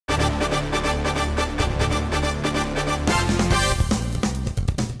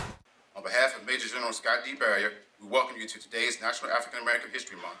Major General Scott D. Barrier, we welcome you to today's National African American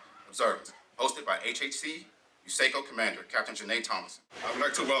History Month Observance, hosted by HHC USACO Commander Captain Janae Thomason. I would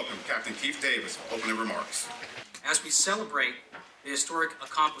like to welcome Captain Davis for opening remarks. As we celebrate the historic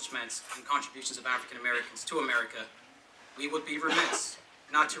accomplishments and contributions of African Americans to America, we would be remiss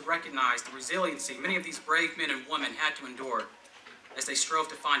not to recognize the resiliency many of these brave men and women had to endure as they strove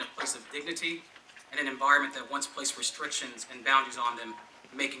to find a place of dignity in an environment that once placed restrictions and boundaries on them,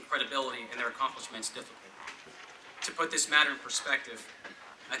 making credibility in their accomplishments difficult. To put this matter in perspective,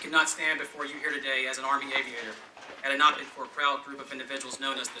 I could not stand before you here today as an Army aviator had it not been for a proud group of individuals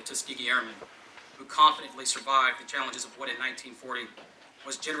known as the Tuskegee Airmen, who confidently survived the challenges of what in 1940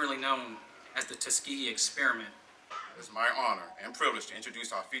 was generally known as the Tuskegee Experiment. It is my honor and privilege to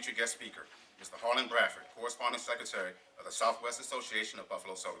introduce our featured guest speaker, Mr. Harlan Bradford, Corresponding Secretary of the Southwest Association of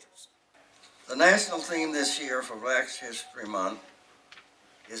Buffalo Soldiers. The national theme this year for Black History Month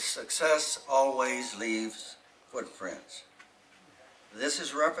is Success Always Leaves Footprints. This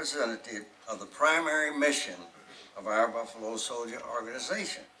is representative of the primary mission of our Buffalo Soldier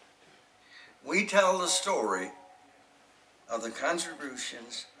organization. We tell the story of the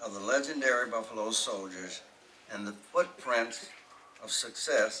contributions of the legendary Buffalo Soldiers and the footprints of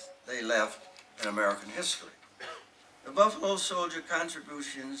success they left in American history. The Buffalo Soldier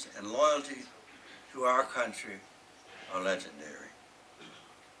contributions and loyalty to our country are legendary.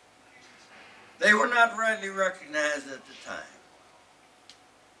 They were not rightly recognized at the time.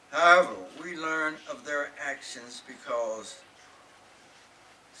 However, we learn of their actions because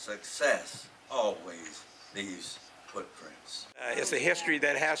success always leaves footprints. It's a history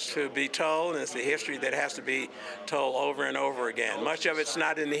that has to be told, and it's a history that has to be told over and over again. Much of it's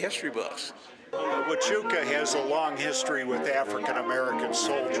not in the history books. Huachuca has a long history with African American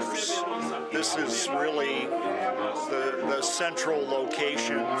soldiers. This is really the central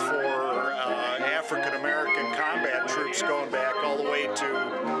location for African American combat troops going back all the way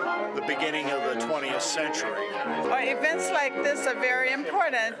to the beginning of the 20th century. Well, events like this are very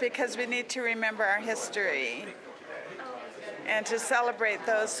important because we need to remember our history and to celebrate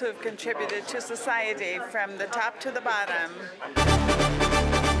those who have contributed to society from the top to the bottom.